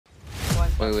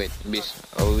Wait, Bis.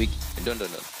 Oh, don't.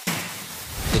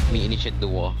 Let me initiate the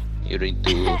war. You need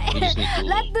to. You just need to.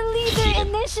 Let the leader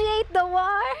initiate the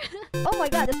war. Oh my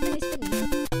god, the spinny.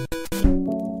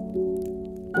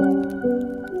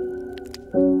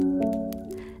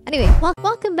 Anyway,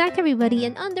 welcome back everybody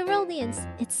and Underworldians.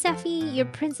 It's Sephy, your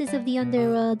princess of the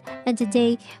underworld, and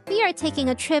today we are taking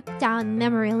a trip down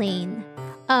memory lane.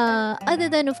 Other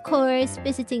than of course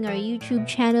visiting our YouTube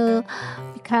channel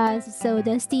because it's so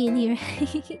dusty in here.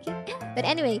 But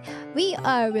anyway, we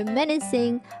are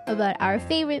reminiscing about our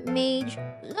favorite mage,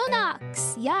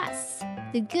 Lunox. Yes,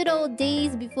 the good old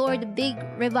days before the big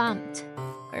revamp.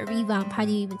 Or revamp, how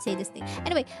do you even say this thing?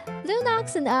 Anyway,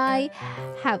 Lunox and I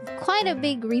have quite a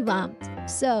big revamp.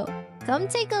 So, come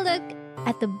take a look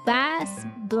at the blast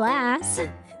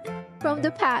from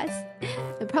the past.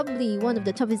 And probably one of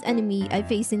the toughest enemy I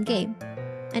faced in game.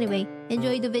 Anyway,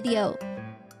 enjoy the video.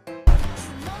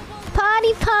 Party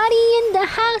in the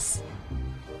house!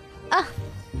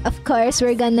 Of course,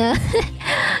 we're gonna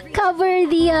cover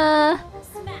the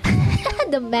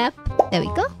the map. There we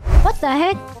go. What the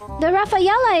heck? The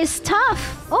Rafaela is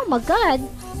tough. Oh my god.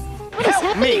 What is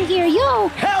happening here? Yo,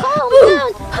 calm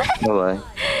down. Bye.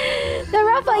 The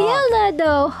Rafaela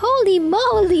though. Holy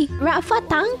moly. Rafa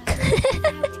tank.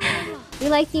 You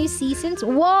like new seasons?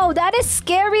 Whoa, that is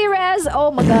scary, Raz.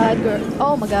 Oh my god, girl.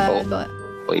 Oh my god. Oh,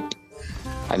 wait.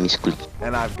 I misclicked.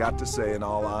 And I've got to say, in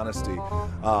all honesty,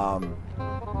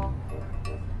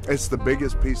 it's the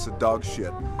biggest piece of dog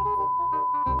shit.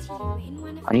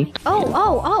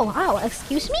 Oh,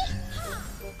 excuse me?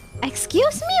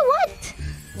 Excuse me, what?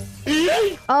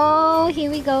 Oh, here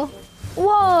we go.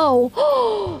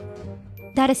 Whoa!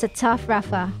 That is a tough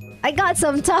Rafa. I got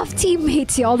some tough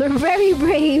teammates, y'all. They're very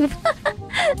brave.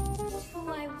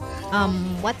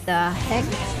 What the heck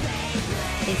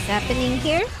is happening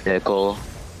here? Yeah, go.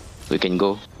 We can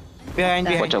go. Behind.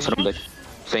 Watch out from the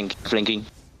flanking.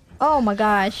 Oh my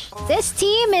gosh. This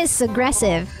team is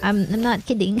aggressive. I'm not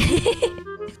kidding.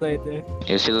 Later.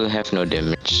 You still have no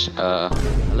damage.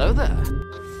 Hello there.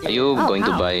 Are you going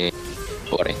to buy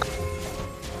Warwick?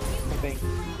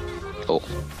 Oh.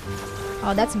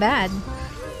 Oh, that's bad.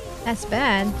 That's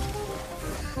bad.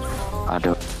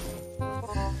 Aduh.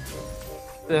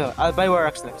 I'll buy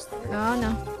Warx next. Oh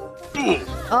no.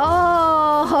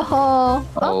 Oh,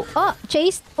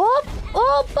 chase. Oh.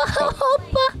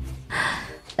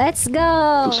 Let's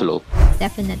go. Too slow.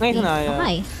 Definitely.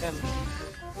 Hi.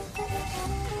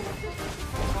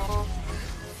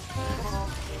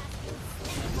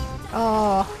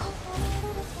 Oh.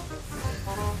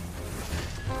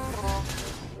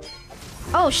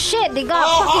 Oh shit, they got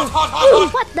fucking...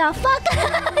 What the fuck?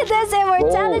 That's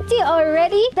immortality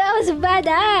already? That was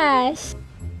badass.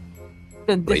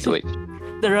 Wait.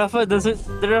 The Rafa's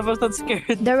not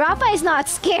scared. The Rafa is not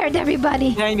scared,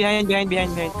 everybody. Behind.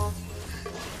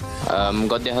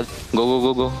 Got the health.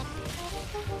 Go.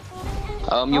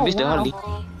 You missed the Harley.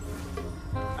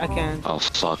 I can't. Oh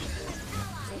fuck.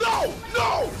 No!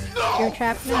 You're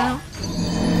trapped now.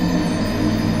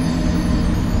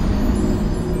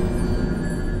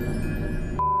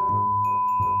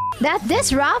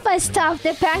 This Rafa is tough.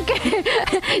 The Panker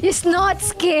is not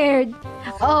scared.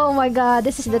 Oh my god,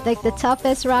 this is the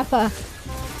toughest Rafa.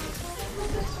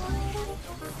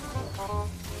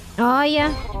 Oh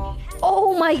yeah.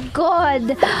 Oh my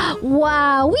god.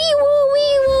 Wow. Wee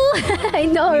woo. I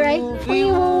know, right? Wee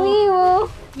woo.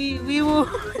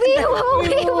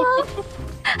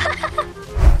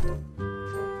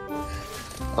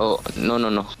 Oh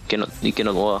no. You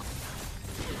cannot walk.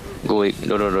 Go away.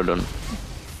 Don't.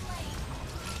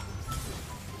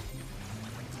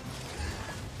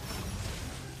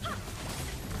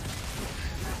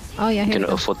 Oh yeah, here we Cannot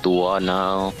go. afford to war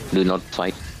now. Do not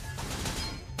fight.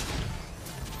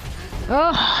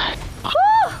 Oh.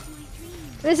 Woo!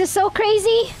 This is so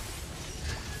crazy.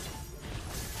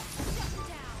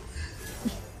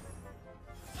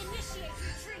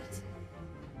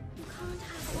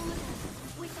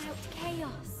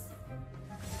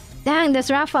 Dang, this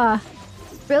Rafa.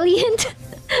 Brilliant.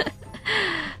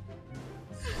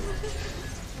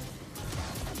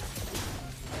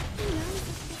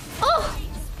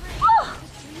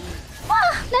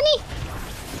 Nani?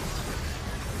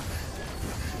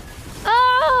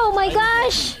 Oh my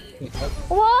gosh!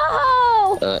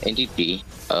 Whoa! NTT.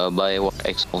 Buy what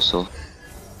X also.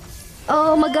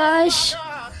 Oh my gosh!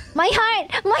 My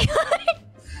heart!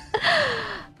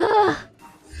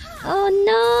 Oh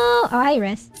no! Oh, hi,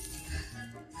 Rest.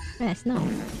 No.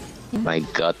 Yeah. My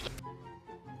god.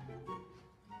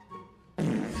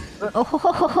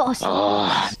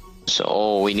 Oh,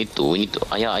 so we need to.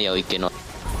 Yeah, we cannot.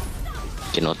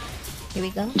 Here we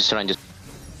go. Just run.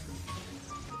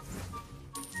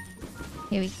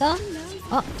 Here we go.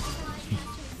 Oh,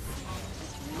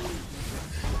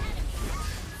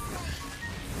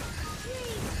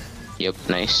 Yep,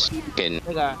 nice. Can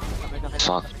Teka.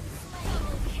 fuck.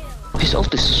 His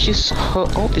ult is her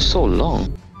ult is so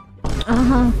long.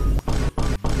 uh-huh.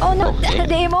 Oh no, Okay.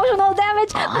 the emotional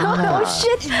damage. Oh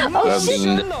shit. Oh shit.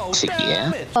 Rubbing the sick,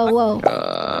 yeah. Oh whoa.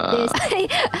 This.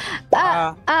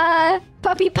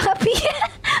 Puppy.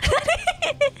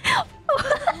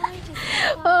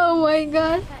 Oh my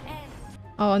god.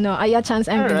 Oh no, Aya-chan's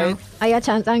angry now. Alright.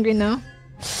 Aya-chan's angry now.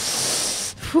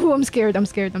 Ooh, I'm scared. Oh, I'm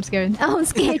scared. Oh, I'm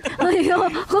scared. Oh,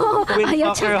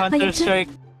 Windfucker, Hunter Aya-chan. Strike.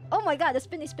 Oh my god, the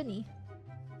spinny.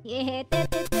 Yeah.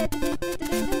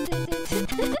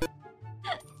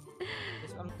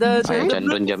 Aya-chan,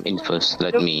 don't jump in first.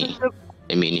 Let me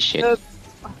initiate.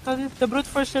 The brute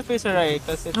force ship is alright.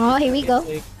 Oh, here we go.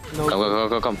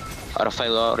 Come.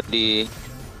 Rafael already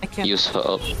I can't. use her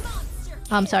ult.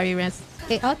 I'm sorry, Rez.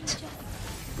 Okay, out.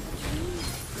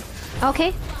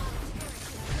 Okay.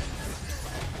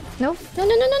 No.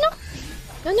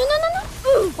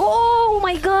 Oh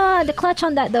my god, the clutch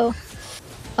on that though.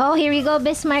 Oh, here we go.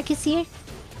 Bismarck is here.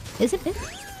 Is it Bis?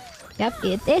 Yep,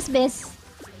 it is Bis.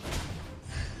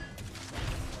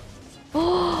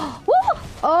 Oh, woo!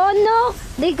 Oh no,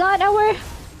 they got our.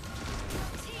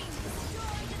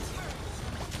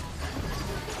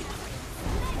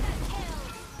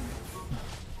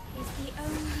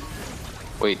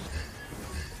 Wait.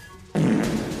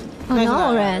 Oh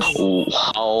no, Rez.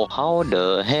 Oh, how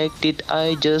the heck did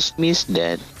I just miss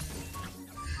that?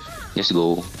 Just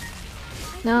go.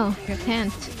 No, you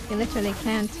can't. You literally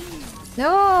can't. No!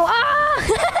 Ah!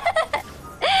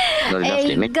 Not enough There you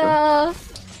damage. Bro. go.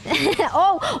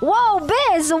 Oh, whoa,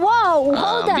 Biz! Whoa,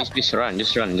 hold up. Just run.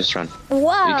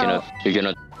 Wow. You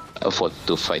cannot afford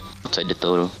to fight outside the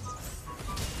tower.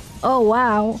 Oh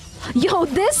wow. Yo,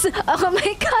 this. Oh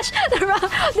my gosh,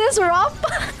 this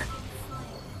Rappa.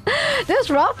 This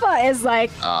Rappa is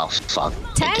like. Ah, fuck.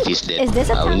 Tank? It is dead. Is this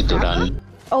a We need to tank run.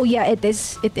 Oh yeah, it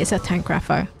is. It is a tank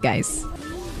Rappa, guys.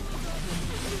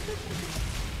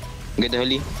 Get the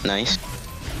heli. Nice.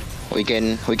 We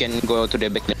can go to the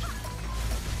back.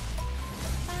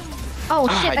 Oh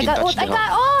Ah, shit! I I didn't got touch ult. I the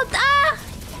got ult. Ah!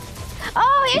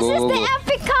 Oh, is this Go. the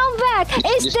epic comeback?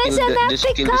 Is The this skill- an the epic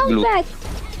skill is blue. comeback?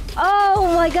 Oh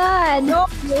my god!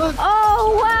 Oh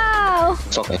wow!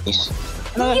 Fuck, nice.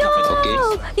 Yo! Okay.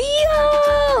 Yo!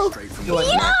 Yo!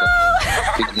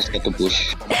 We just get to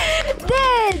push.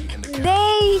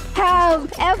 They have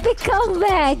epic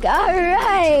comeback. All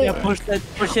right. Yeah,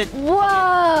 push it.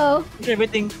 Whoa! Push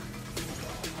everything.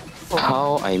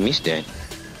 How I missed that?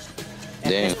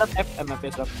 Damn. I'm a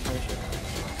piss up.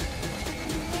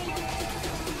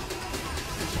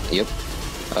 Yep.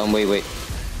 Wait.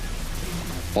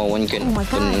 One can. Oh my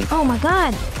god! Oh my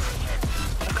god!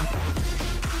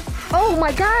 Oh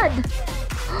my god!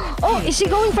 Oh, is she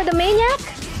going for the maniac?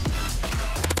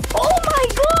 Oh my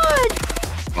god!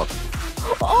 Oh,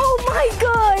 Oh my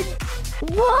god!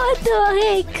 What the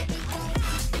heck?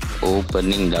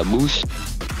 opening the bush.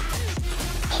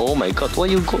 Oh my god, why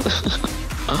you go?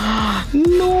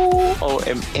 No!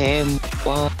 OMM.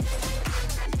 What?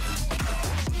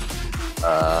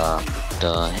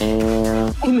 The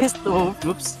hell? I missed the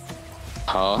oops.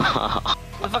 How? How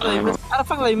the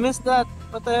fuck I missed that?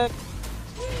 What the heck?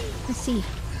 Let's see.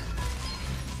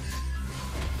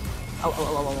 Ow.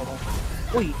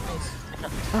 Uy, nice.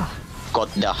 Got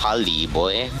the Holly,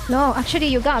 boy. No, actually,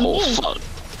 you got Oh me. fuck.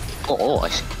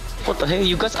 What the hell?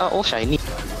 You guys are all shiny.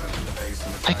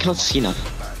 I cannot see now.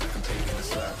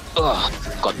 Ugh,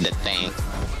 got the tank.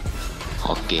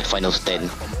 Okay, final stand.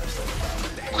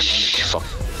 Oh, fuck.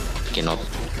 Cannot.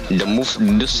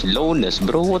 The slowness,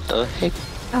 bro. What the heck?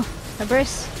 Oh, the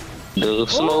burst. The Oh,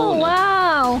 slowness.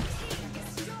 wow!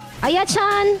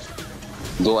 Aya-chan!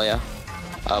 Go, Aya.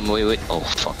 Wait. Oh,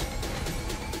 fuck.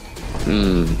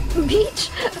 Beach!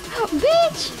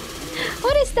 Beach!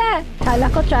 What is that? Kala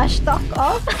ko trash talk.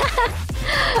 Oh.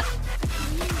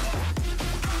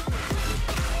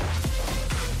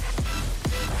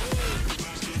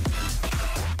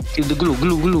 Kill the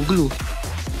glue.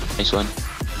 Nice one.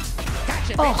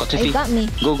 Oh, Got it Sephy. got me.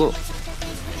 Go.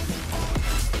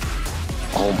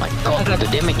 Oh my god, the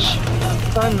damage.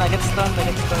 I get stunned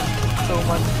so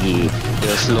much. Yeah,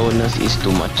 the slowness is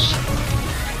too much.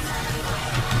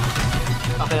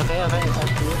 Okay.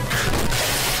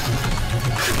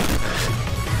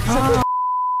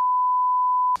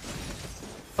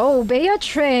 Oh,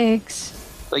 Beatrix!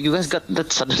 Like you guys got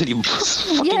that suddenly boost.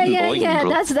 Fucking Yeah, annoying, bro.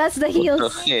 that's the What heals.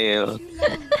 the hell?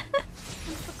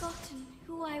 You've forgotten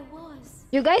who I was.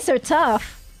 You guys are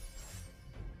tough.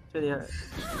 Really hard.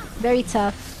 Very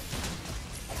tough.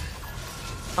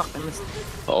 Fuck, I missed.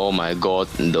 Oh my god,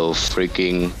 the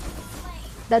freaking...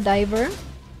 The diver.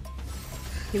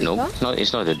 Here we No, go. no,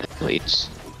 it's not a... It's...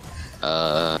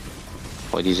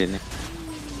 What is it?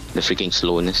 The freaking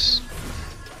slowness.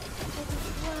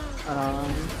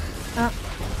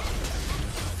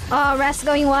 Oh, Ras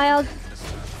going wild.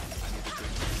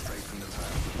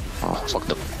 Oh, fuck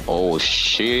the... Oh,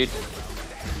 shit.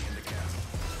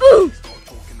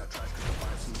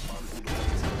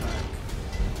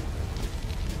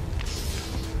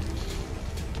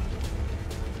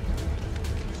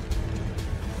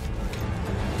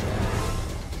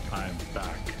 I'm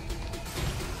back.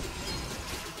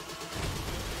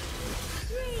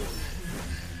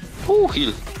 Oh,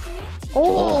 heal.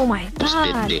 Oh, Oh, my that's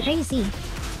god, deadly. crazy.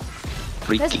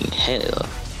 Freaking hell.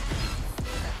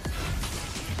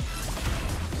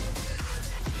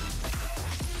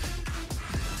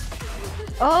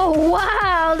 Oh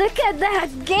wow, look at that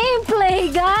gameplay,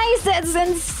 guys. That's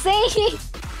insane.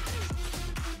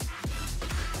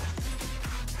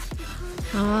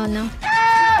 Oh no.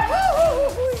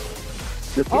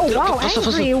 Oh wow,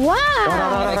 angry. Wow.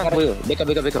 Back up.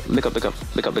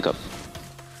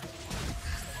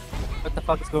 What the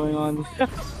fuck is going on?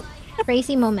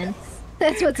 Crazy moments.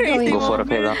 That's what's going Go for on. a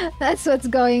pela. That's what's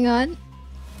going on.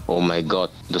 Oh my god,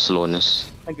 the slowness.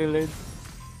 Nag-alert.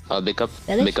 Back up.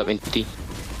 Really? Back up in T.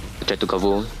 Try to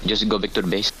cover. Just go back to the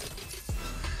base.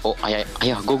 Oh, ay,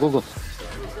 go.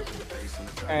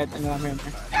 Alright, ano namin.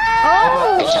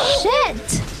 Oh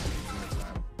shit.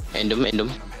 End them.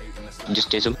 Just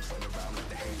chase them.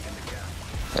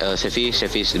 Sephy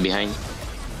is behind.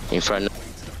 In front.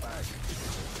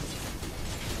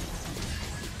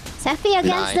 Sephy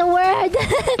against Nice. the word.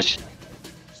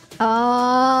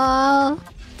 Oh.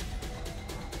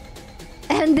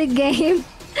 And the game.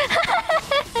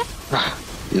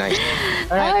 Nice.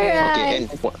 Alright. Okay,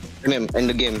 end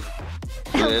the game.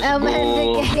 Let's End the go.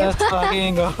 game. Let's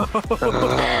fucking go.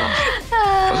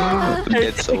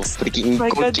 That's so freaking My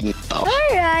God. coaching stuff.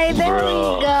 Alright, there we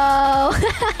Bro. go.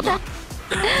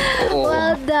 Oh,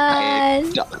 Well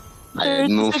done. I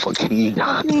no fucking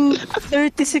Fucking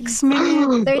 36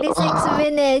 minutes. 36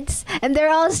 minutes. And they're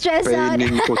all stressed out.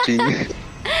 training coaching.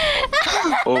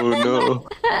 Oh no.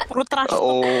 Puro trash.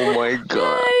 Oh my Oh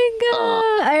god. my god.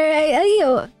 Alright,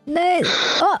 ayo. Nice.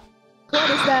 Oh, what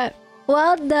is that?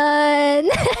 Well done.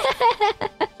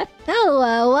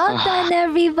 Well done,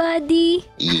 everybody.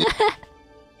 Yeah.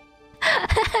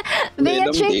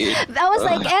 Beatrix, I was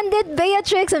like, ended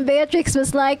Beatrix, and Beatrix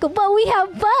was like, but we have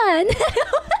fun.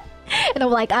 And I'm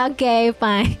like, okay,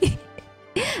 fine.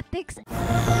 Thanks.